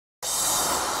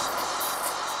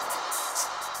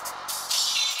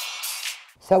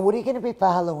So what are you going to be for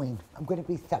Halloween? I'm going to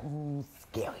be something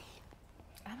scary.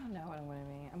 I don't know what I'm going to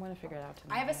be. I'm going to figure it out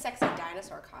tonight. I have a sexy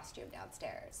dinosaur costume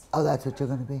downstairs. Oh, that's what you're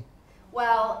going to be?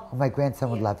 Well, Oh, my grandson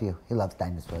would love you. He loves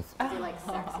dinosaurs. do you like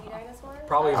sexy dinosaurs?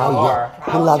 Probably Oh, more.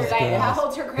 yeah. He loves How girls.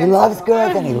 old's your He grandson? loves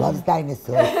girls and he loves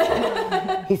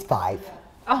dinosaurs. He's 5.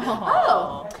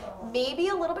 Oh, maybe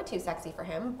a little bit too sexy for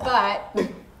him, but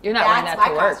You're not wearing that's that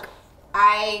to my work. costume.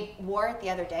 I wore it the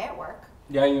other day at work.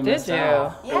 Yeah, you missed you?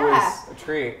 out. It Yeah. was a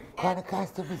treat. What kind of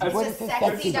costume is it? It's What It's is a this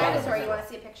sexy dinosaur. dinosaur? You want to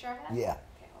see a picture of it? Yeah.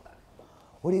 Okay, hold on.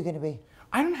 What are you going to be?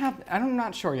 I'm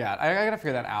not sure yet. I gotta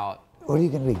figure that out. What are you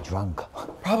going to be? Drunk?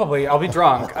 Probably. I'll be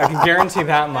drunk. I can guarantee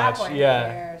that much. boy Yeah.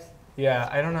 cares. Yeah,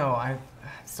 I don't know. I'm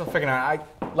still figuring out.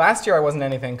 Last year I wasn't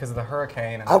anything because of the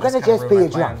hurricane. And I'm going to just be a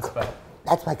ruined my drunk. plans, but-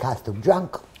 That's my costume.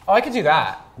 Drunk. Oh, I could do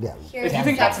that. Yeah. Here's If you a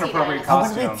think that's an sexy appropriate dinosaur.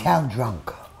 I'm going to costume. be town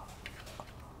drunk.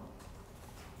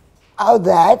 Oh,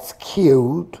 that's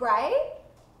cute. Right?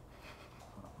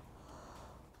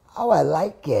 Oh, I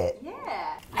like it.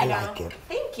 Yeah. I know. like it.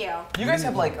 Thank you. You guys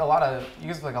have like a lot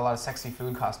of sexy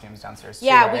food costumes downstairs too,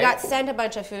 Yeah, right? we got sent a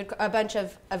bunch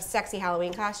of sexy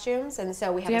Halloween costumes, and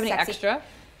so we have Do you have a any sexy. extra?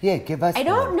 Yeah, give us I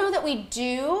don't one. know that we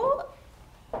do.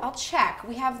 I'll check.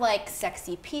 We have like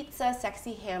sexy pizza,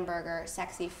 sexy hamburger,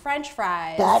 sexy French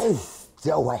fries. That is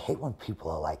so. I hate when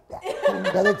people are like that.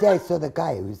 The other day I saw the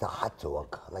guy who was a hot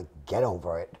dog. Like, get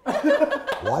over it.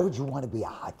 Why would you want to be a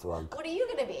hot dog? What are you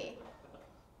gonna be?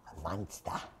 A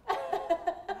monster.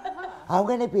 I'm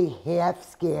gonna be half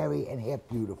scary and half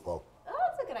beautiful, Oh,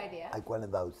 that's a good idea. like one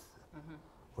of those.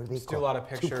 What do they Just do a call lot of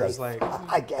pictures, Two-Face. like-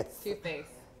 I guess Two-Face.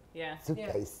 Yeah.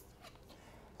 suitcase.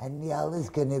 And the other's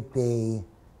gonna be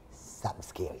something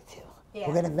scary too. Yeah.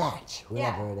 We're gonna match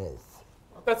whatever Yeah. it is.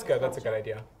 That's good. That's a good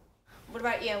idea. What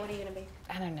about you? What are you gonna be?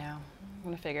 I don't know. I'm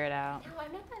going to figure it out. No,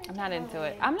 I'm not that I'm not into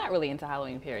it. Halloween. I'm not really into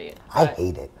Halloween, period. I But,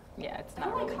 hate it. Yeah, it's I not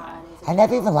don't like really mine. holidays. I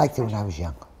never even liked it when I was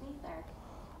young. Neither.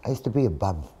 I used to be a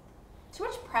bum. Too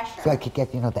much pressure. So I could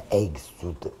get, the eggs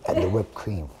and the whipped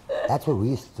cream. That's what we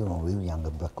used to do when we were young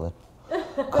in Brooklyn.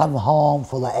 Come home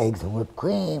full of eggs and whipped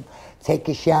cream, take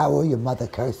a shower, your mother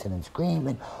cursing and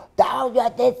screaming, "Down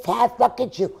at this house, look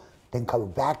at you." Then come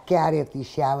back out after you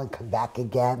shower and come back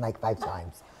again like 5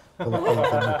 times. Full of eggs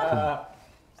and whipped cream.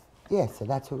 Yeah, so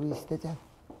that's what we used to do.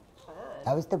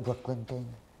 That was the Brooklyn thing.